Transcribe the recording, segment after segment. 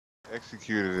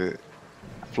Executed it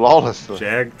flawlessly.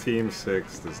 JAG Team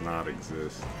 6 does not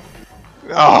exist.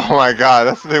 Oh my god,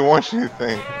 that's what they want you to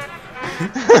think.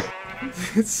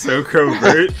 It's so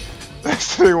covert.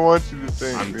 That's what they want you to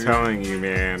think. I'm dude. telling you,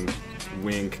 man.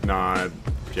 Wink, nod.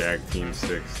 JAG Team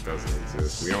 6 doesn't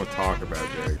exist. We don't talk about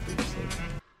JAG Team 6.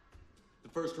 The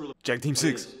first rule of JAG Team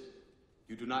 6.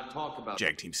 you do not talk about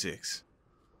JAG Team 6.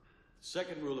 The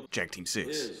second rule of JAG Team 6.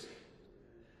 is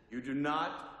you do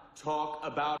not talk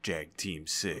about JAG Team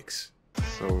 6.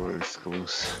 So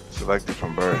exclusive. Selected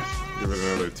from birth. Give it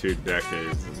another 2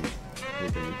 decades and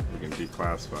we can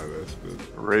declassify this.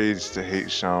 But Rage to hate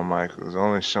Shawn Michaels.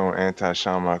 Only showing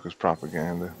anti-Shawn Michaels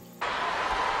propaganda.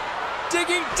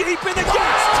 Digging deep in the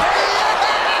gas.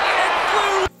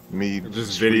 Me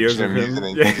just videos of him.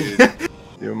 Yeah.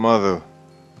 Your mother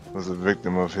was a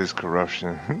victim of his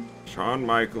corruption. Shawn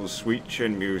Michaels' sweet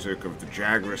chin music of the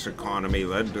Jagras economy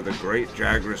led to the Great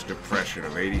Jagras Depression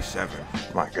of '87.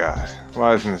 My god,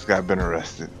 why hasn't this guy been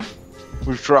arrested?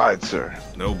 We've tried, sir.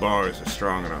 No bars are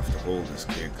strong enough to hold his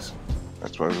kicks.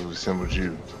 That's why we've assembled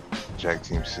you, JAG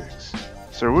Team 6.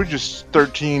 Sir, we're just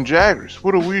 13 Jagras.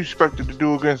 What are we expected to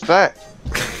do against that?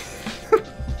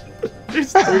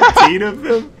 There's 13 of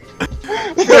them? I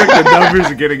feel like the numbers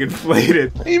are getting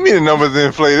inflated. What do you mean the numbers are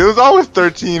inflated? It was always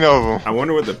 13 of them. I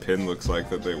wonder what the pin looks like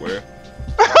that they wear.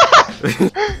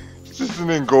 It's just an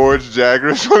engorged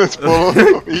Jagras when it's full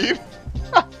of meat.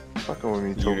 Fucking with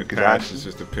me, The Toby unit patch is Kadashi.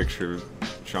 just a picture of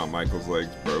Shawn Michaels'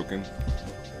 legs broken.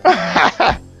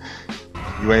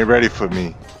 You ain't ready for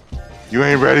me. You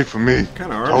ain't ready for me. What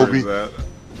kind of armor Toby. is that?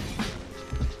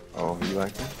 Oh, you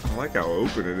like that? I like how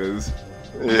open it is.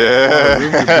 Room to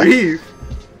Yeah. breathe.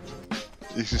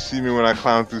 You should see me when I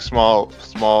climb through small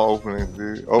openings,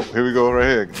 dude. Oh, here we go, right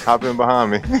here. Hop in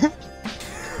behind me.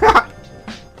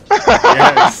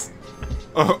 Yes.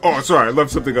 Oh, sorry. I left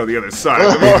something on the other side.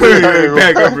 Let me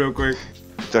back up real quick.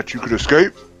 That you could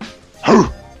escape?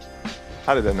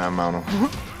 How did that not mount him?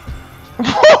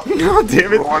 God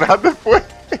damn it. Going out the way.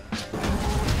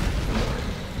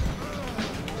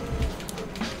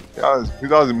 He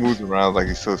always moves around like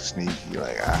he's so sneaky.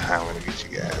 Like, I'm gonna get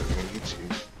you guys. I'm gonna get you.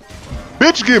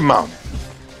 Bitch, get mounted.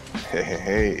 Hey, hey,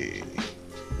 hey.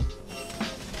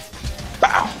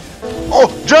 Bow. Oh,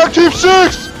 JAG Team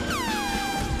 6!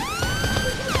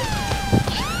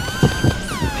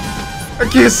 I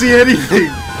can't see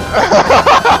anything.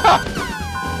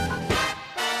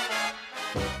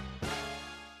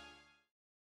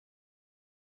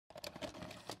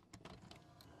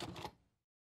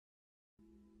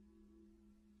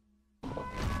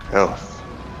 Health.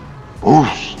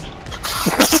 Boost.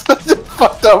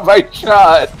 Fucked up my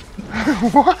shot.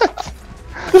 What?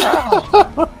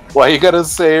 Why you gotta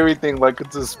say everything like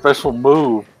it's a special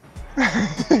move?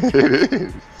 It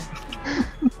is.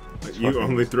 You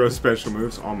only throw special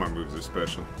moves? All my moves are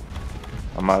special.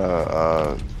 I'm out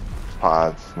of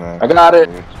pods now. I got it.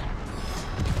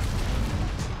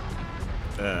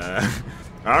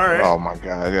 Alright. Oh my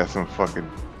god, I got some fucking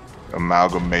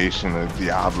amalgamation of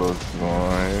Diablos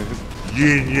going.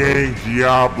 Yin Yang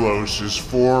Diablos is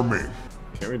forming.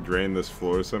 Can we drain this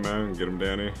floor somehow and get him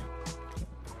down here?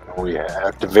 Oh yeah,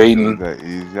 activating That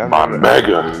easy. I've my never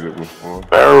mega activated it before.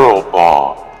 barrel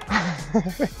bomb.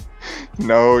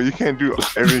 No, you can't do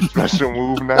every special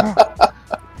move now.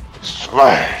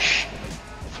 Slash.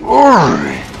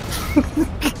 Flurry.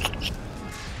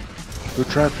 The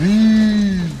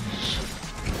trapeze.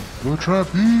 The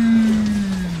trapeze.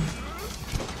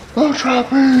 The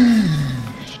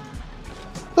trapeze.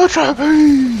 The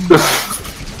trapeze.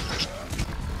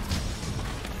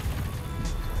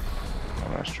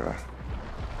 Oh, nice try.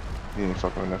 He ain't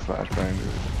fucking with that flashbang, dude.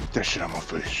 Get that shit on my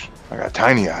face. I got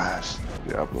tiny eyes.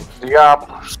 Diablos.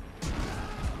 Diablos.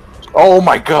 Oh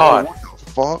my god. What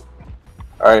the fuck?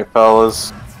 Alright,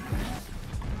 fellas.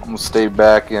 I'm gonna stay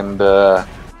back and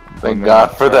thank no,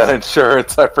 God for that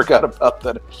insurance. I forgot about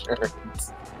that insurance.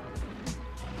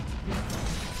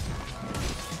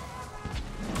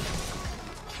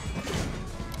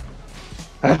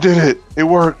 I did it. It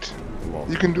worked. Well,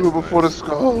 You can do it before the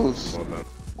skulls. Well done.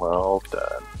 Well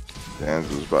done.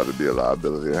 Dazzle was about to be a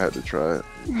liability. I had to try it.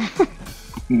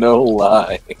 No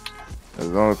lie. I was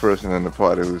the only person in the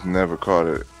party who's never caught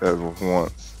it ever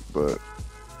once, but...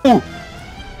 Ooh!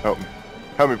 Help me.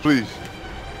 Help me, please.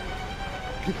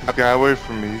 Get this guy away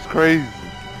from me. He's crazy.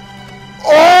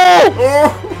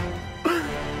 Oh!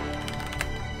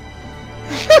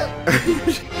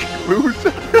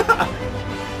 Loser.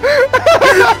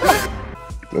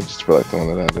 I just felt like throwing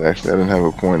that out there. Actually, I didn't have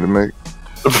a point to make.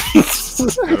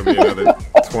 It'll be another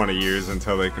 20 years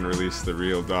until they can release the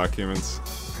real documents.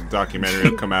 The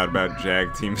documentary will come out about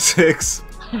JAG Team 6.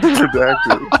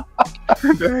 Redacted.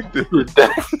 Redacted.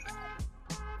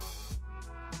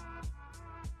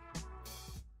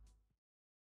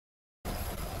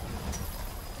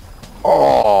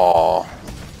 Oh.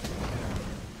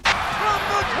 From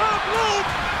the top rope,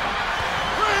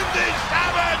 Randy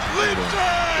Savage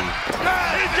lifted.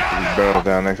 Barrel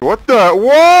down next. What the?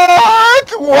 What?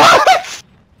 What?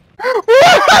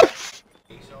 What?